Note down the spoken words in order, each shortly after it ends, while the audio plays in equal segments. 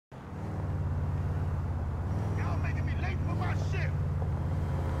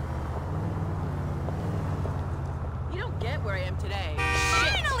get where I am today.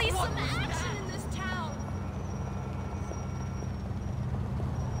 Finally, some action in this town!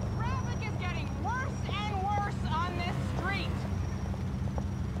 Traffic is getting worse and worse on this street.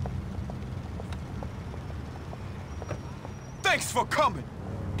 Thanks for coming.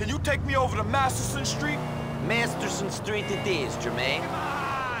 Can you take me over to Masterson Street? Masterson Street it is, Jermaine.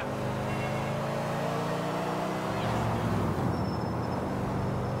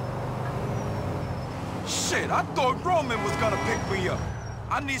 Shit, I thought Roman was gonna pick me up.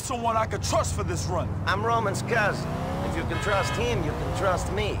 I need someone I could trust for this run. I'm Roman's cousin. If you can trust him, you can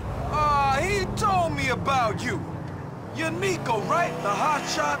trust me. He told me about you. You're Niko, right? The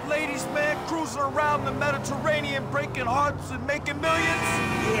hotshot ladies man cruising around the Mediterranean, breaking hearts and making millions?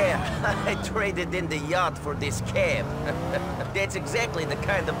 Yeah, I traded in the yacht for this cab. That's exactly the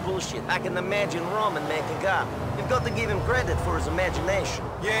kind of bullshit I can imagine Roman making up. You've got to give him credit for his imagination.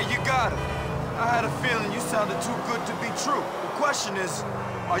 Yeah, you got it. I had a feeling you sounded too good to be true. The question is,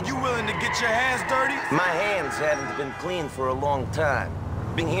 are you willing to get your hands dirty? My hands haven't been clean for a long time.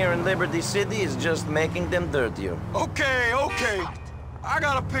 Being here in Liberty City is just making them dirtier. Okay. I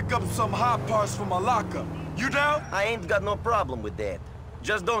gotta pick up some hot parts from my lockup. You down? I ain't got no problem with that.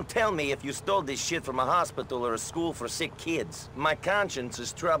 Just don't tell me if you stole this shit from a hospital or a school for sick kids. My conscience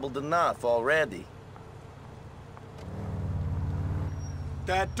is troubled enough already.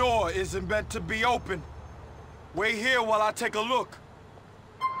 That door isn't meant to be open. Wait here while I take a look.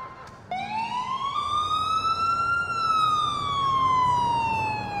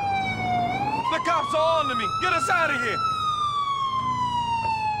 The cops are on to me! Get us out of here!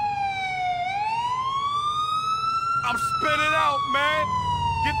 I'm spinning out, man!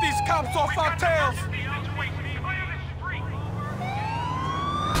 Get these cops off our tails!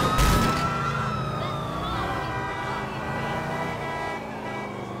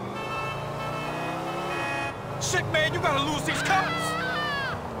 Shit, man, you gotta lose these cops!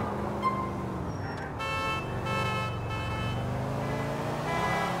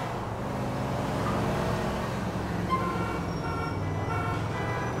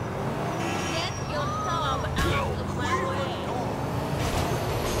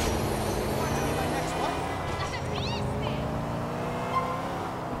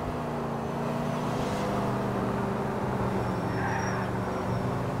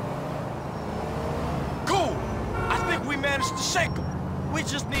 We managed to shake them. We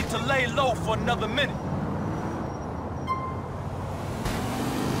just need to lay low for another minute.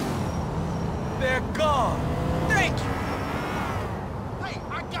 They're gone. Thank you. Hey,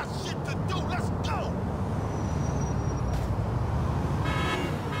 I got shit to do. Let's go.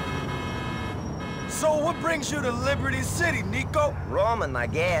 So what brings you to Liberty City, Niko? Roman, I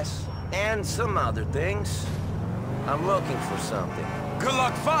guess. And some other things. I'm looking for something. Good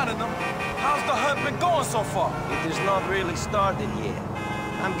luck finding them. How's the hunt been going so far? It has not really started yet.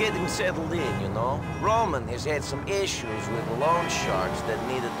 I'm getting settled in, you know. Roman has had some issues with loan sharks that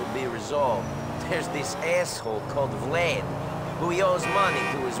needed to be resolved. There's this asshole called Vlad, who he owes money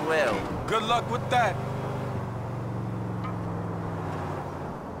to as well. Good luck with that.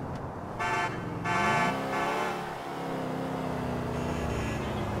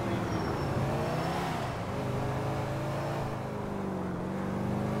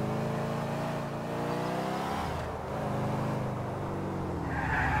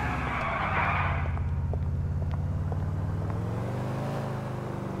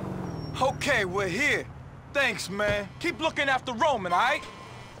 Okay, we're here. Thanks, man. Keep looking after Roman, all right?